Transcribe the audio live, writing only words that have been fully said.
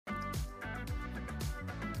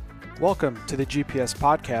Welcome to the GPS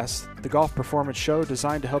Podcast, the golf performance show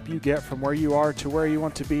designed to help you get from where you are to where you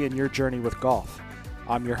want to be in your journey with golf.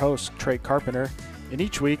 I'm your host, Trey Carpenter, and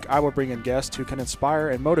each week I will bring in guests who can inspire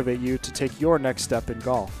and motivate you to take your next step in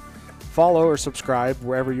golf. Follow or subscribe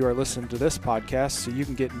wherever you are listening to this podcast so you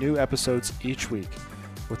can get new episodes each week.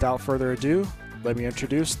 Without further ado, let me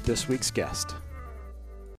introduce this week's guest.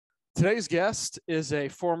 Today's guest is a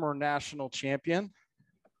former national champion.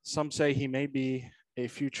 Some say he may be a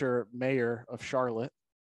future mayor of Charlotte.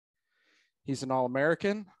 He's an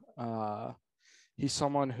All-American. He's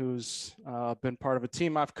someone who's been part of a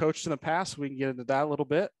team I've coached in the past. We can get into that a little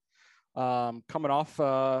bit. Coming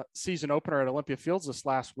off season opener at Olympia Fields this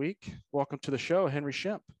last week. Welcome to the show, Henry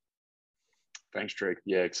Shemp. Thanks, Drake.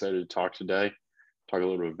 Yeah, excited to talk today. Talk a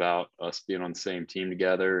little bit about us being on the same team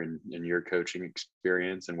together and your coaching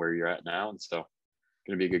experience and where you're at now. And so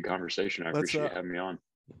going to be a good conversation. I appreciate you having me on.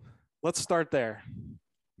 Let's start there.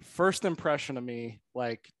 First impression of me,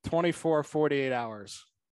 like 24, 48 hours.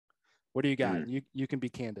 What do you got? You can be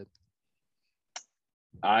candid.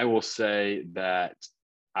 I will say that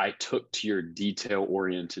I took to your detail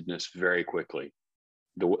orientedness very quickly.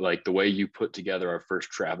 The way you put together our first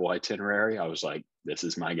travel itinerary, I was like, this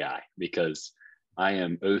is my guy, because I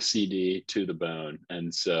am OCD to the bone.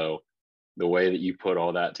 And so the way that you put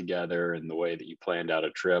all that together and the way that you planned out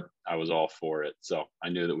a trip, I was all for it. So I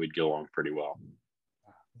knew that we'd get along pretty well.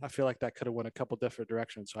 I feel like that could have went a couple different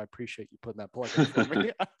directions. So I appreciate you putting that plug in for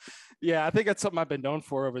me. Yeah, I think that's something I've been known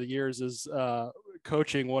for over the years is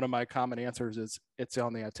coaching. One of my common answers is it's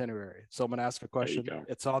on the itinerary. So I'm going to ask a question.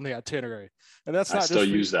 It's on the itinerary. And that's not I still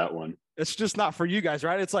use that one. It's just not for you guys,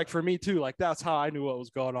 right? It's like for me too. Like that's how I knew what was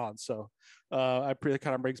going on. So it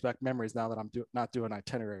kind of brings back memories now that I'm not doing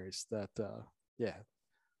itineraries that,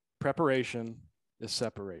 preparation is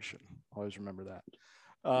separation. Always remember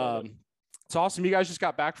that. It's awesome. You guys just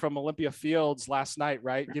got back from Olympia Fields last night,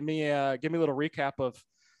 right? Give me a little recap of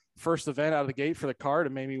first event out of the gate for the card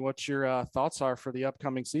and maybe what your thoughts are for the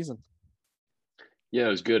upcoming season. Yeah, it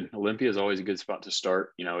was good. Olympia is always a good spot to start.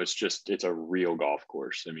 You know, it's a real golf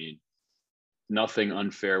course. I mean, nothing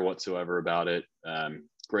unfair whatsoever about it.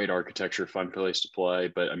 Great architecture, fun place to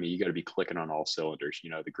play, but I mean, you got to be clicking on all cylinders. You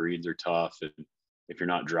know, the greens are tough, and if you're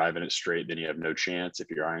not driving it straight, then you have no chance. If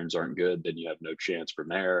your irons aren't good, then you have no chance from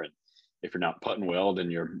there. And if you're not putting well,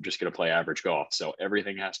 then you're just going to play average golf. So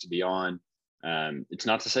everything has to be on. It's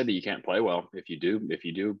not to say that you can't play well if you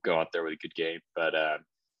do go out there with a good game, but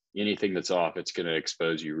anything that's off, it's going to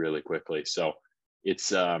expose you really quickly. So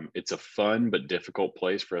it's a fun but difficult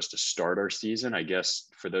place for us to start our season. I guess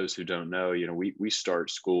for those who don't know, you know, we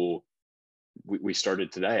start school. We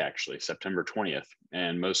started today, actually, September 20th,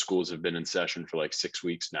 and most schools have been in session for like 6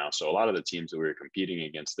 weeks now. So a lot of the teams that we were competing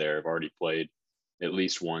against there have already played at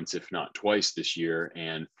least once, if not twice this year.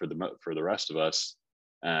 And for the rest of us,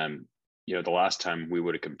 you know, the last time we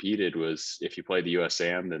would have competed was if you played the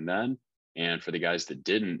USAM, then, and for the guys that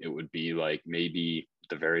didn't, it would be like maybe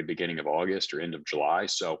the very beginning of August or end of July.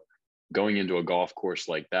 So going into a golf course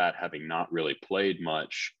like that, having not really played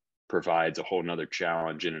much, provides a whole nother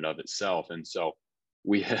challenge in and of itself. And so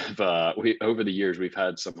we have, over the years, we've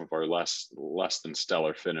had some of our less than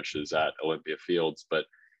stellar finishes at Olympia Fields, but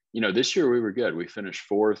you know, this year we were good. We finished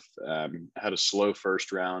fourth, had a slow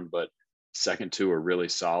first round, but second two were really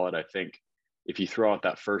solid. I think if you throw out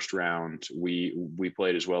that first round, we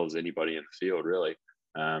played as well as anybody in the field, really.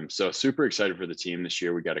 So super excited for the team this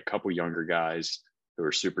year. We got a couple younger guys who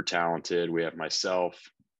are super talented. We have myself,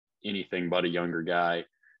 anything but a younger guy,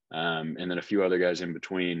 and then a few other guys in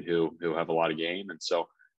between who have a lot of game. And so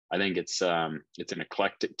I think it's an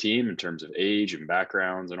eclectic team in terms of age and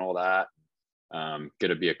backgrounds and all that. Going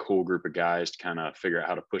to be a cool group of guys to kind of figure out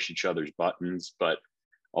how to push each other's buttons, but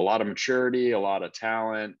a lot of maturity, a lot of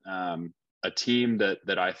talent, a team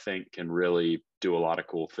that I think can really do a lot of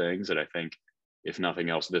cool things. And I think if nothing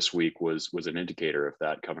else, this week was an indicator of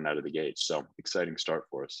that coming out of the gate. So exciting start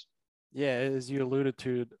for us. Yeah. As you alluded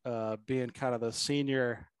to, being kind of the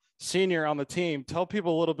senior on the team, tell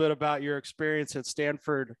people a little bit about your experience at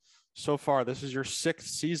Stanford so far. This is your 6th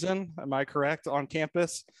season. Am I correct, on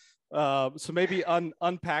campus? So maybe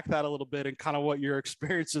unpack that a little bit and kind of what your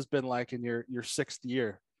experience has been like in your 6th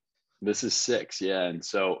year. This is 6. Yeah. And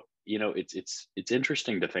so, you know, it's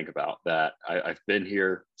interesting to think about that. I've been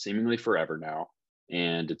here seemingly forever now,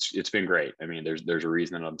 and it's been great. I mean, there's a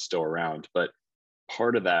reason that I'm still around, but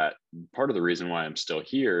part of the reason why I'm still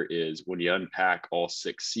here is when you unpack all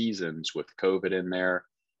 6 seasons with COVID in there,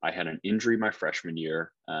 I had an injury my freshman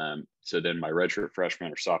year. So then my redshirt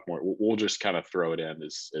freshman or sophomore, we'll just kind of throw it in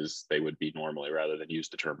as they would be normally rather than use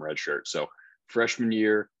the term redshirt. So freshman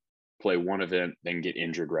year, play one event, then get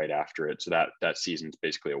injured right after it. So that season's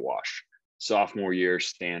basically a wash. Sophomore year,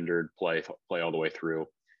 standard, play all the way through.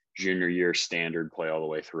 Junior year, standard, play all the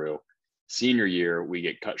way through. Senior year, we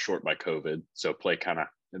get cut short by COVID. So play kind of,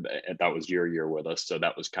 that was your year with us. So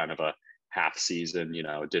that was kind of a half season,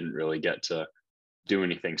 didn't really get to do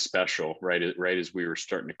anything special, right as we were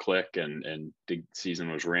starting to click and the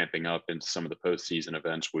season was ramping up into some of the postseason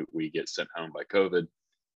events, we get sent home by COVID.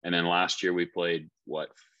 And then last year we played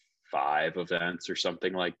 5 events or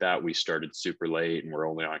something like that. We started super late and we're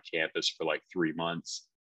only on campus for like 3 months,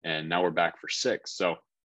 and now we're back for 6. So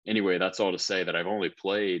anyway, that's all to say that I've only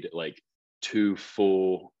played like 2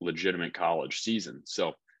 full legitimate college seasons.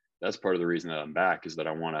 So that's part of the reason that I'm back, is that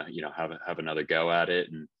I want to, have another go at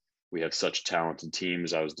it. And we have such talented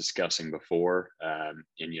teams I was discussing before. And,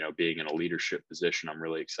 being in a leadership position, I'm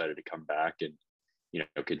really excited to come back and,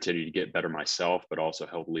 continue to get better myself, but also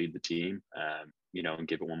help lead the team, and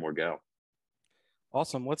give it one more go.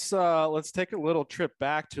 Awesome. Let's take a little trip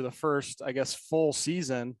back to the first, I guess, full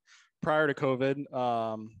season prior to COVID.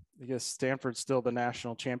 I guess Stanford's still the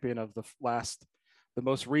national champion of the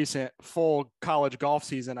most recent full college golf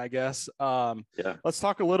season, I guess. Yeah. Let's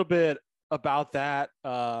talk a little bit about that.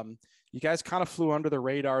 You guys kind of flew under the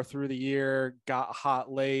radar through the year, got hot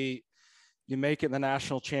late. You make it in the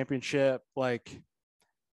national championship. Like,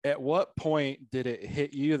 at what point did it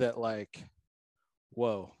hit you that like,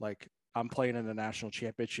 whoa, like I'm playing in the national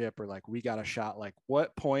championship, or like we got a shot? Like,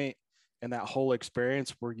 what point in that whole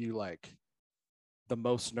experience were you like the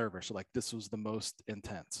most nervous, or like this was the most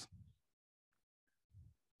intense?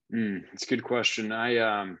 It's a good question. I,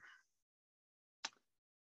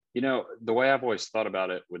 the way I've always thought about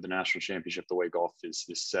it with the national championship, the way golf is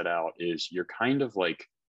set out, is you're kind of like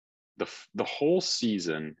the whole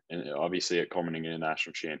season, and obviously it culminating in a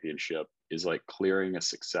national championship, is like clearing a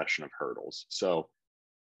succession of hurdles. So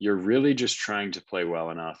you're really just trying to play well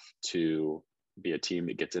enough to be a team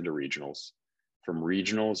that gets into regionals. From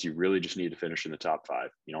regionals, you really just need to finish in the top 5.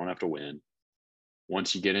 You don't have to win.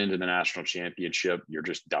 Once you get into the national championship, you're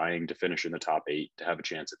just dying to finish in the top 8 to have a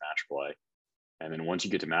chance at match play. And then once you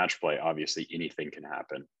get to match play, obviously anything can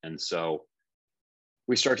happen. And so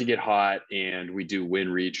we start to get hot and we do win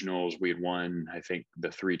regionals. We had won, I think,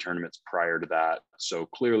 the 3 tournaments prior to that. So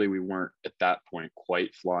clearly we weren't at that point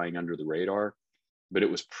quite flying under the radar, but it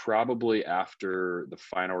was probably after the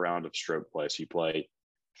final round of stroke play. So you play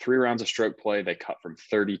 3 rounds of stroke play. They cut from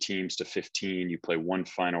 30 teams to 15. You play 1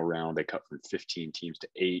 final round. They cut from 15 teams to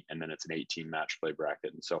 8, and then it's an 18 match play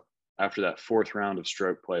bracket. And so after that 4th round of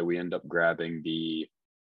stroke play, we end up grabbing the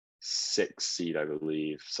 6th seed, I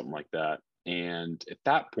believe, something like that. And at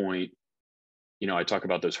that point, I talk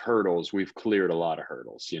about those hurdles. We've cleared a lot of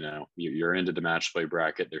hurdles. You're into the match play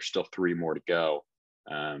bracket. There's still 3 more to go.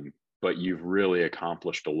 But you've really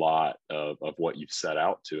accomplished a lot of what you've set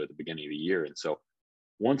out to at the beginning of the year. And so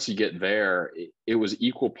once you get there, it was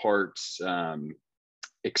equal parts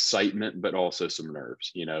excitement, but also some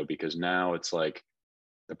nerves, because now it's like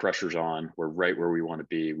the pressure's on. We're right where we want to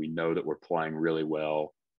be. We know that we're playing really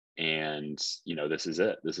well. And, this is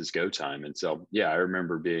it. This is go time. And so, yeah, I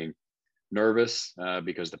remember being nervous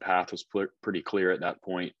because the path was pretty clear at that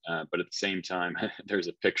point. But at the same time, there's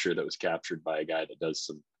a picture that was captured by a guy that does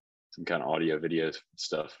some kind of audio video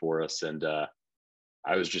stuff for us. And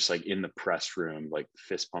I was just like in the press room, like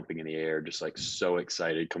fist pumping in the air, just like so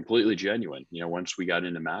excited, completely genuine, once we got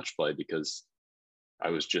into match play, because I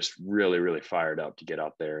was just really, really fired up to get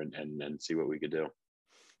out there and see what we could do.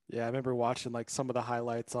 Yeah, I remember watching like some of the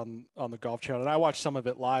highlights on the Golf Channel, and I watched some of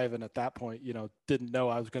it live. And at that point, didn't know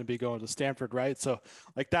I was going to be going to Stanford, right? So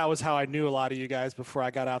like that was how I knew a lot of you guys before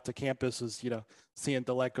I got out to campus, was seeing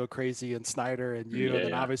Dillette go crazy and Snyder and you, and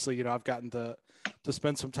then obviously I've gotten to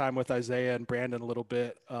spend some time with Isaiah and Brandon a little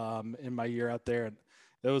bit in my year out there, and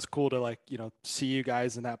it was cool to like see you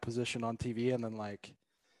guys in that position on TV, and then like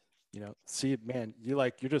see, man,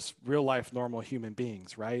 you're just real life normal human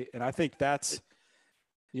beings, right? And I think that's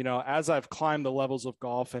as I've climbed the levels of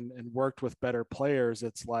golf and worked with better players,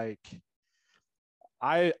 it's like,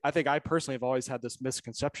 I think I personally have always had this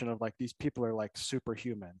misconception of like, these people are like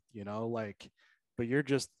superhuman, but you're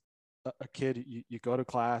just a kid. You go to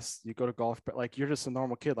class, you go to golf, but like, you're just a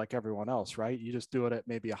normal kid like everyone else, right? You just do it at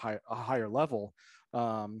maybe a higher level.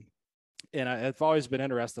 And I've always been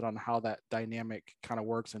interested on how that dynamic kind of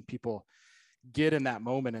works and people get in that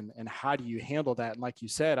moment, and how do you handle that? And like you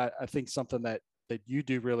said, I think something that you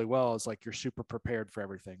do really well is like, you're super prepared for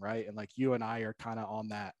everything, right? And like you and I are kind of on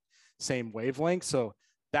that same wavelength. So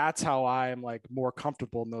that's how I'm like more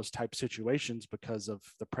comfortable in those type situations, because of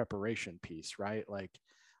the preparation piece, right? Like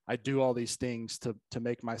I do all these things to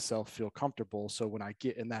make myself feel comfortable. So when I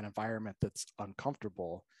get in that environment that's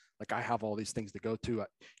uncomfortable, like I have all these things to go to.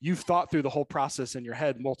 You've thought through the whole process in your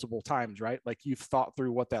head multiple times, right? Like you've thought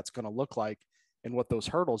through what that's going to look like and what those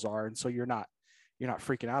hurdles are. And so you're not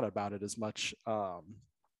freaking out about it as much,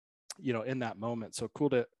 in that moment. So cool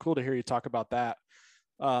to hear you talk about that.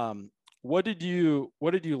 What did you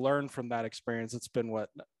learn from that experience? It's been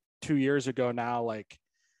 2 years ago now, like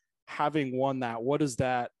having won that, what does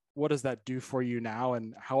that do for you now?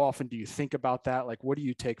 And how often do you think about that? Like, what do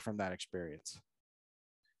you take from that experience?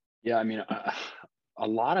 Yeah, I mean, a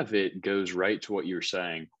lot of it goes right to what you were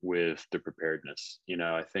saying with the preparedness.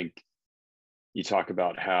 I think you talk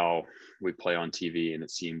about how we play on TV and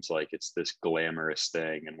it seems like it's this glamorous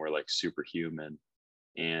thing and we're like superhuman.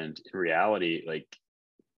 And in reality, like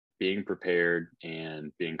being prepared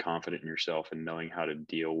and being confident in yourself and knowing how to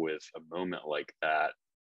deal with a moment like that,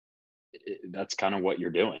 that's kind of what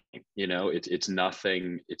you're doing. It's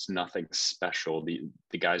nothing special.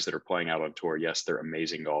 The guys that are playing out on tour, yes, they're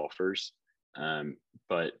amazing golfers.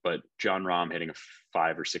 But Jon Rahm hitting a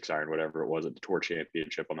 5 or 6 iron, whatever it was at the tour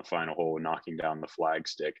championship on the final hole and knocking down the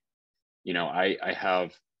flagstick. I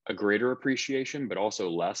have a greater appreciation, but also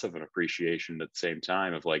less of an appreciation at the same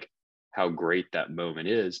time of like how great that moment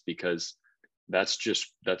is, because that's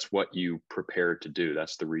what you prepare to do.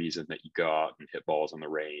 That's the reason that you go out and hit balls on the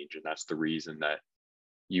range. And that's the reason that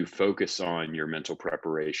you focus on your mental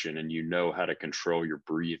preparation and you know how to control your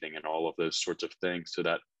breathing and all of those sorts of things, so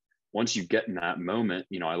that once you get in that moment,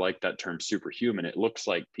 I like that term superhuman. It looks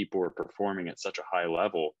like people are performing at such a high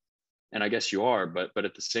level. And I guess you are, but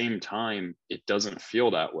at the same time, it doesn't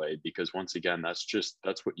feel that way, because once again, that's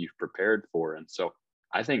what you've prepared for. And so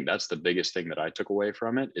I think that's the biggest thing that I took away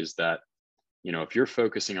from it, is that if you're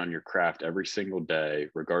focusing on your craft every single day,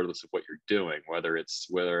 regardless of what you're doing, whether it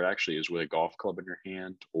actually is with a golf club in your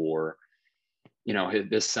hand, or,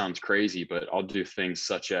 this sounds crazy, but I'll do things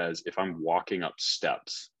such as if I'm walking up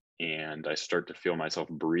steps and I start to feel myself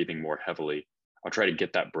breathing more heavily, I'll try to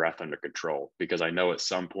get that breath under control, because I know at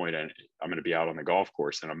some point I'm going to be out on the golf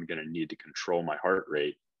course and I'm going to need to control my heart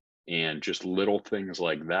rate. And just little things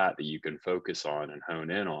like that you can focus on and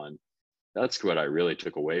hone in on. That's what I really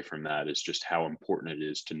took away from that, is just how important it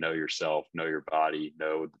is to know yourself, know your body,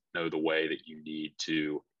 know the way that you need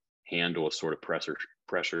to handle a sort of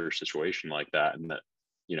pressure situation like that. And that,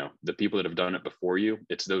 the people that have done it before you,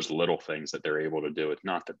 it's those little things that they're able to do. It's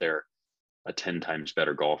not that they're a 10 times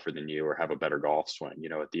better golfer than you or have a better golf swing.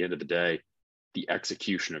 At the end of the day, the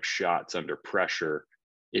execution of shots under pressure,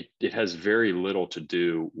 it has very little to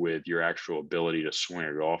do with your actual ability to swing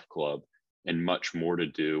a golf club, and much more to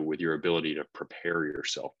do with your ability to prepare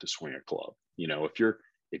yourself to swing a club.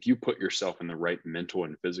 If you put yourself in the right mental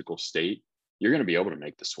and physical state, you're going to be able to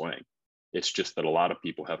make the swing. It's just that a lot of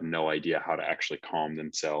people have no idea how to actually calm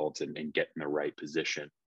themselves and get in the right position,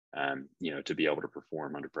 to be able to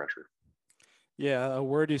perform under pressure. Yeah, a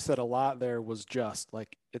word you said a lot there was just.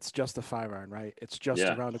 Like, it's just a 5 iron, right? It's just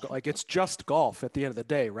around like it's just golf at the end of the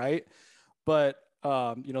day, right? But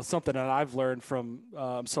something that I've learned from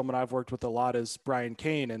someone I've worked with a lot is Brian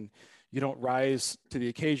Cain, and you don't rise to the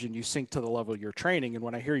occasion, you sink to the level you're training. And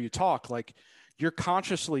when I hear you talk, like, you're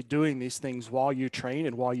consciously doing these things while you train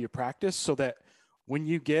and while you practice, so that when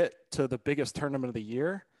you get to the biggest tournament of the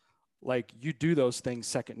year, like, you do those things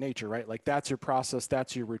second nature, right? Like, that's your process,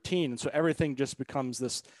 that's your routine. And so everything just becomes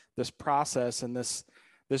this process and this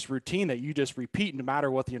routine that you just repeat no matter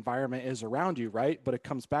what the environment is around you, right? But it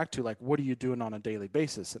comes back to, like, what are you doing on a daily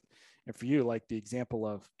basis? And for you, like the example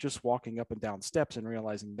of just walking up and down steps and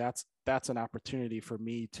realizing that's an opportunity for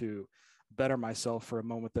me to better myself for a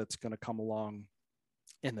moment that's going to come along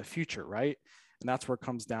in the future, right? And that's where it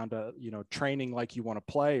comes down to, training like you want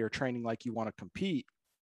to play or training like you want to compete.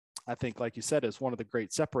 I think, like you said, is one of the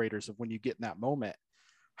great separators of when you get in that moment,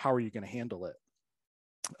 how are you going to handle it?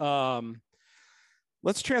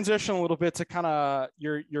 Let's transition a little bit to kind of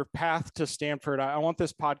your path to Stanford. I want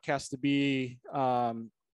this podcast to be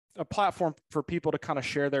a platform for people to kind of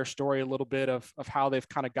share their story a little bit of how they've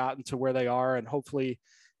kind of gotten to where they are, and hopefully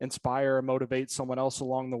inspire and motivate someone else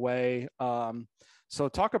along the way. So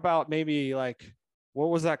talk about maybe, like,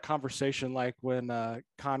 what was that conversation like when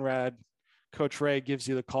Conrad, Coach Ray, gives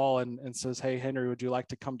you the call and says, "Hey, Henry, would you like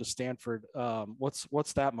to come to Stanford?"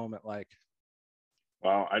 What's that moment like?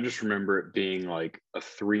 Well, I just remember it being like a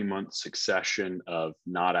 3-month succession of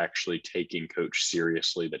not actually taking Coach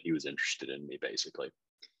seriously, that he was interested in me, basically.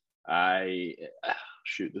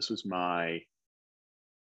 This was my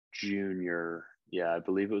junior. Yeah, I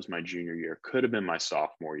believe it was my junior year. Could have been my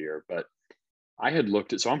sophomore year, but I had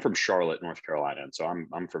looked at, so I'm from Charlotte, North Carolina. And so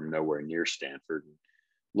I'm from nowhere near Stanford.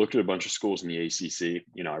 looked at a bunch of schools in the ACC.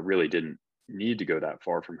 You know, I really didn't need to go that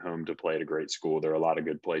far from home to play at a great school. There are a lot of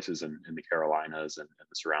good places in the Carolinas and the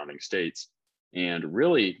surrounding states. And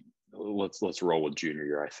really, let's roll with junior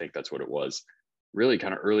year. I think that's what it was. Really,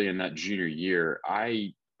 kind of early in that junior year,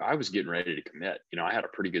 I was getting ready to commit. You know, I had a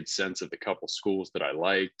pretty good sense of the couple schools that I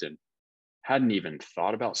liked, and hadn't even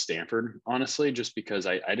thought about Stanford, honestly, just because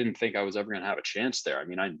I didn't think I was ever going to have a chance there. I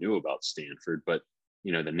mean, I knew about Stanford, but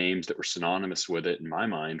you know, the names that were synonymous with it in my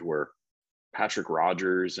mind were Patrick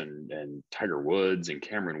Rogers and Tiger Woods and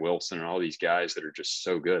Cameron Wilson and all these guys that are just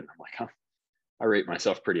so good. I'm like, I rate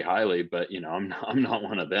myself pretty highly, but you know, I'm not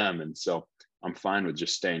one of them. And so I'm fine with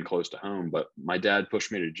just staying close to home. But my dad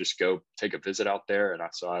pushed me to just go take a visit out there. And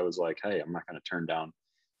so I was like, hey, I'm not going to turn down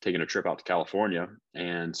taking a trip out to California.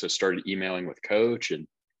 And so started emailing with coach. And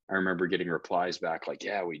I remember getting replies back like,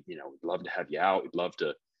 yeah, we'd love to have you out. We'd love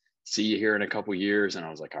to see you here in a couple of years. And I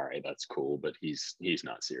was like, all right, that's cool. But he's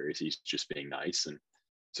not serious. He's just being nice. And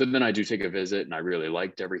so then I do take a visit, and I really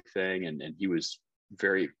liked everything. And he was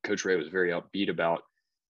Coach Ray was very upbeat about,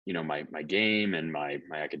 you know, my game and my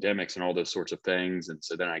academics and all those sorts of things. And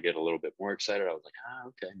so then I get a little bit more excited. I was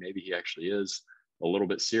like, okay, maybe he actually is a little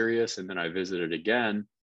bit serious. And then I visited again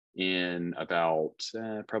in about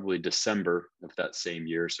probably December of that same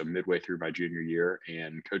year. So midway through my junior year,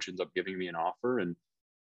 and coach ends up giving me an offer, and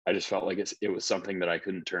I just felt like it was something that I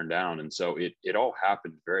couldn't turn down. And so it all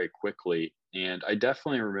happened very quickly. And I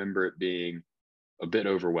definitely remember it being a bit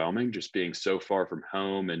overwhelming, just being so far from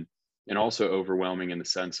home, and also overwhelming in the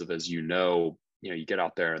sense of, as you know, you get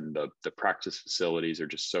out there and the practice facilities are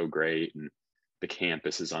just so great, and the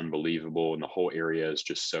campus is unbelievable, and the whole area is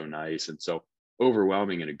just so nice. And so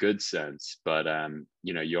overwhelming in a good sense, but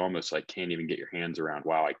you know, you almost like can't even get your hands around,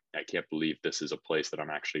 wow, I can't believe this is a place that I'm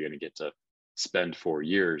actually going to get to spend 4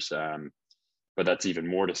 years. But that's even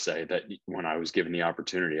more to say that when I was given the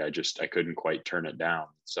opportunity, I couldn't quite turn it down.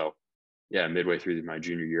 So yeah, midway through my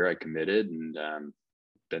junior year, I committed, and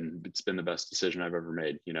it's been the best decision I've ever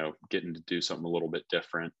made. You know, getting to do something a little bit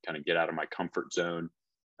different, kind of get out of my comfort zone.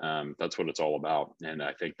 That's what it's all about. And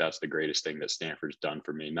I think that's the greatest thing that Stanford's done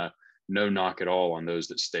for me. No knock at all on those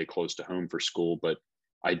that stay close to home for school, but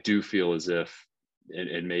I do feel as if,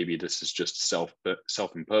 and maybe this is just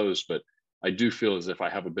self-imposed, but I do feel as if I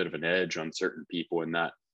have a bit of an edge on certain people, in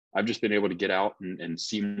that I've just been able to get out and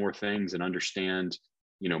see more things and understand,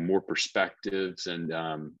 you know, more perspectives. And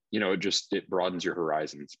you know, it broadens your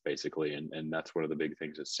horizons basically. And that's one of the big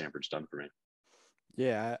things that Stanford's done for me.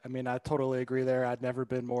 Yeah, I mean, I totally agree there. I'd never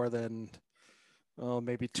been more than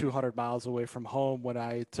maybe 200 miles away from home when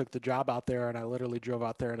I took the job out there, and I literally drove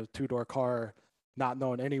out there in a two-door car, not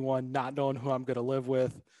knowing anyone, not knowing who I'm going to live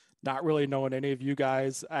with, not really knowing any of you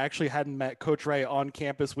guys. I actually hadn't met Coach Ray on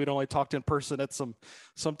campus. We'd only talked in person at some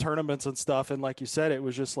tournaments and stuff. And like you said, it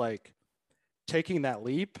was just like taking that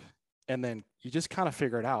leap, and then you just kind of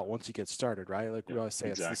figure it out once you get started, right? Like we always say,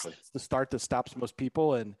 exactly. It's the start that stops most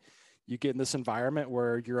people. And you get in this environment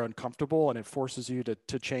where you're uncomfortable, and it forces you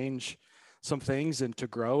to change some things and to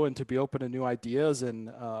grow and to be open to new ideas.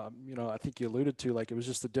 And, you know, I think you alluded to, like, it was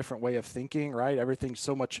just a different way of thinking, right? Everything's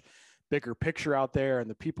so much bigger picture out there, and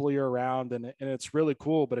the people you're around, and it's really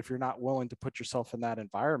cool. But if you're not willing to put yourself in that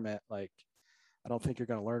environment, like, I don't think you're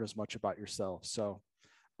going to learn as much about yourself. So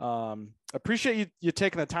appreciate you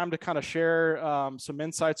taking the time to kind of share some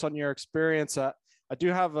insights on your experience. I do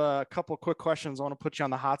have a couple of quick questions. I want to put you on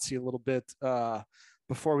the hot seat a little bit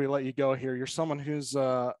before we let you go here. You're someone who's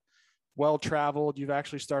well-traveled. You've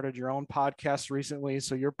actually started your own podcast recently,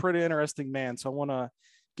 so you're a pretty interesting man. So I want to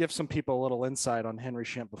give some people a little insight on Henry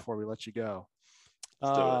Shimp before we let you go.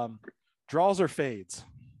 Draws or fades?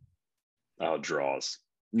 Oh, draws.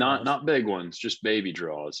 Not big ones, just baby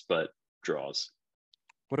draws, but draws.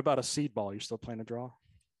 What about a seed ball? You're still playing a draw?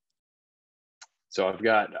 So I've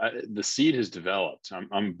got the seed has developed. I'm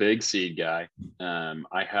a big seed guy.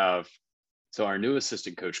 So our new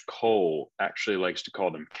assistant coach, Cole, actually likes to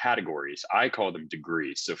call them categories. I call them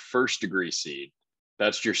degrees. So first degree seed,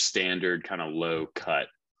 that's your standard kind of low cut.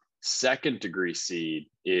 Second degree seed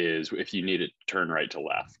is if you need it to turn right to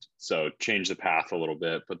left. So change the path a little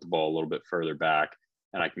bit, put the ball a little bit further back,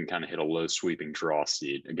 and I can kind of hit a low sweeping draw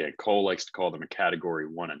seed. Again, Cole likes to call them a category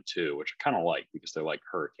 1 and 2, which I kind of like because they're like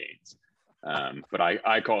hurricanes. But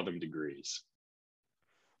I call them degrees.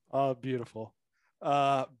 Oh, beautiful.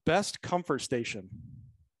 Best comfort station.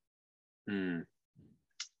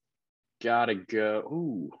 Gotta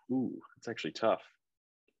go. Ooh, it's actually tough.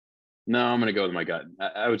 No, I'm gonna go with my gut.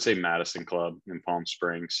 I would say Madison Club in Palm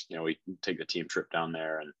Springs. You know, we take the team trip down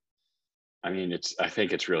there, and I mean, I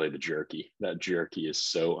think it's really the jerky. That jerky is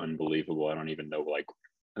so unbelievable. I don't even know, like,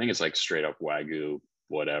 I think it's like straight up Wagyu,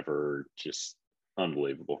 whatever, just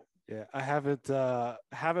unbelievable. Yeah, I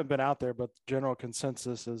haven't been out there, but general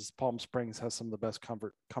consensus is Palm Springs has some of the best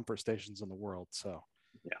comfort stations in the world. So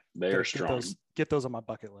yeah, they are strong. Get those on my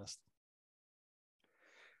bucket list.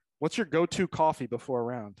 What's your go-to coffee before a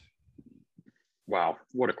round? Wow,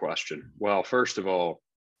 what a question. Well, first of all,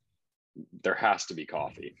 there has to be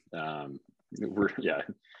coffee.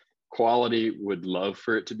 Quality, would love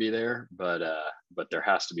for it to be there, but there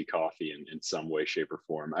has to be coffee in some way, shape, or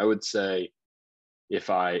form. I would say if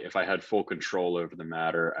I had full control over the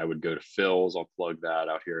matter, I would go to Phil's. I'll plug that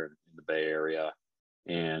out here in the Bay Area,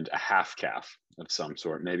 and a half calf of some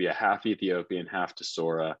sort, maybe a half Ethiopian, half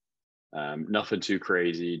Tesora. Nothing too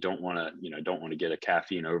crazy. Don't want to get a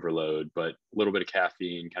caffeine overload, but a little bit of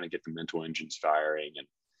caffeine, kind of get the mental engines firing, and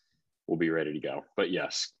we'll be ready to go. But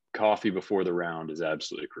yes, coffee before the round is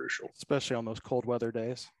absolutely crucial, especially on those cold weather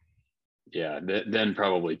days. Yeah, then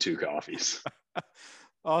probably 2 coffees.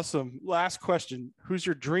 Awesome. Last question. Who's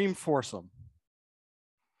your dream foursome?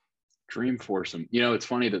 Dream foursome. It's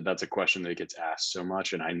funny that that's a question that gets asked so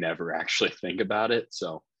much, and I never actually think about it.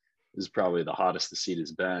 So this is probably the hottest the seat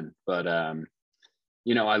has been. But, I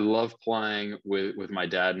love playing with my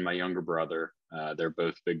dad and my younger brother. They're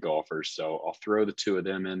both big golfers. So I'll throw the 2 of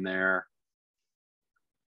them in there.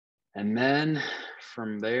 And then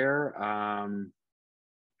from there, I'm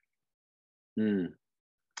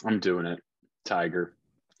doing it. Tiger.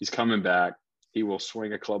 He's coming back. He will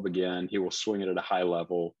swing a club again. He will swing it at a high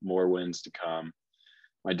level. More wins to come.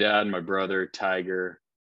 My dad, my brother, Tiger,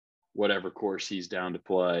 whatever course he's down to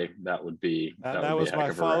play, that would be that was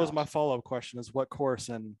my follow-up question: is what course,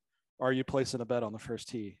 and are you placing a bet on the first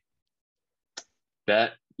tee?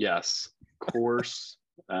 Bet, yes. Course.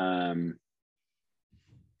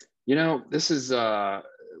 This is a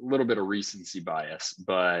little bit of recency bias,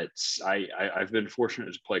 but I've been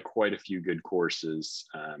fortunate to play quite a few good courses.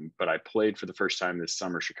 But I played for the first time this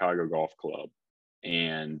summer Chicago Golf Club,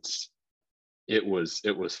 and it was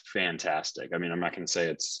fantastic. I mean, I'm not going to say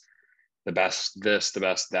it's the best this, the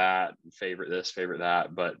best that, favorite this, favorite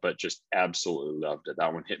that, but just absolutely loved it.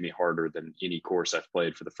 That one hit me harder than any course I've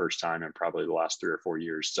played for the first time in probably the last 3 or 4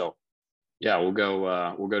 years. So yeah, we'll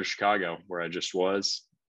go to Chicago, where I just was.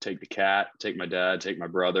 Take the cat, take my dad, take my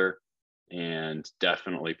brother, and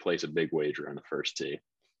definitely place a big wager on the first tee.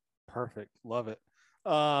 Perfect. Love it.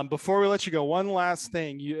 Before we let you go, one last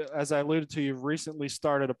thing. As I alluded to, you've recently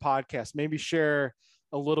started a podcast. Maybe share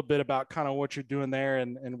a little bit about kind of what you're doing there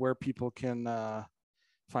and where people can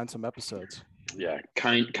find some episodes. Yeah,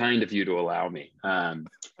 kind of you to allow me.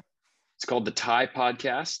 It's called the Tie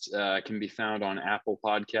Podcast. It can be found on Apple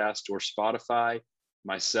Podcast or Spotify.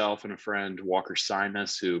 Myself and a friend, Walker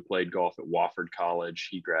Simus, who played golf at Wofford College.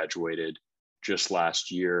 He graduated just last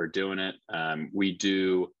year doing it. We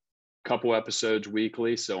do a couple episodes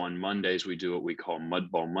weekly. So on Mondays, we do what we call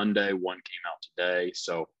Mudball Monday. One came out today.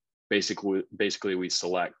 So basically we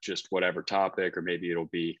select just whatever topic, or maybe it'll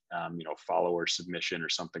be, follower submission or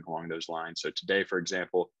something along those lines. So today, for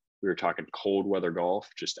example, we were talking cold weather golf,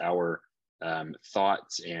 just our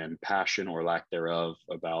thoughts and passion or lack thereof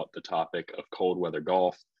about the topic of cold weather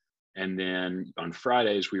golf. And then on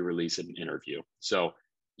Fridays, we release an interview. So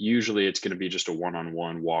usually it's going to be just a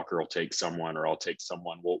one-on-one. Walker will take someone, or I'll take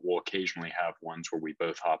someone. We'll occasionally have ones where we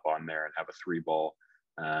both hop on there and have a 3-ball.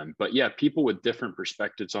 But yeah, people with different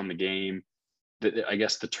perspectives on the game. I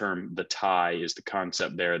guess the term, the tie, is the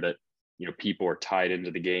concept there that, people are tied into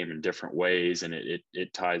the game in different ways, and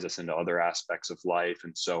it ties us into other aspects of life.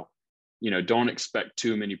 And so, don't expect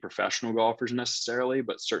too many professional golfers necessarily,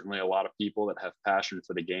 but certainly a lot of people that have passion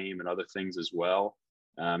for the game and other things as well,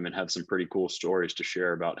 and have some pretty cool stories to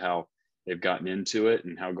share about how they've gotten into it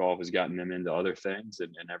and how golf has gotten them into other things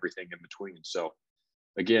and everything in between. So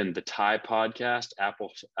again, the Tie Podcast,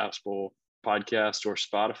 Apple Podcast or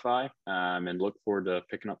Spotify, and look forward to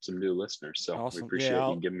picking up some new listeners. So awesome. We appreciate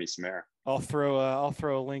you giving me some air. I'll throw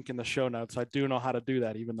a link in the show notes. I do know how to do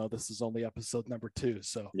that, even though this is only episode number 2.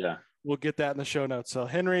 So yeah, we'll get that in the show notes. So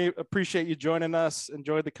Henry, appreciate you joining us.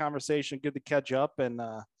 Enjoyed the conversation. Good to catch up, and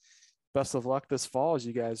best of luck this fall as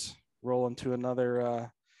you guys roll into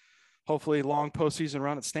another, hopefully long postseason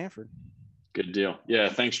run at Stanford. Good deal. Yeah.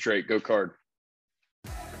 Thanks, Trey. Go Card.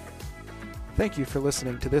 Thank you for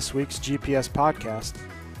listening to this week's GPS podcast.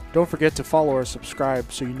 Don't forget to follow or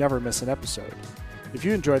subscribe so you never miss an episode. If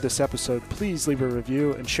you enjoyed this episode, please leave a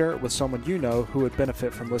review and share it with someone you know who would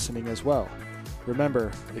benefit from listening as well.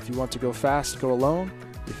 Remember, if you want to go fast, go alone.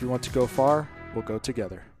 If you want to go far, we'll go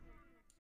together.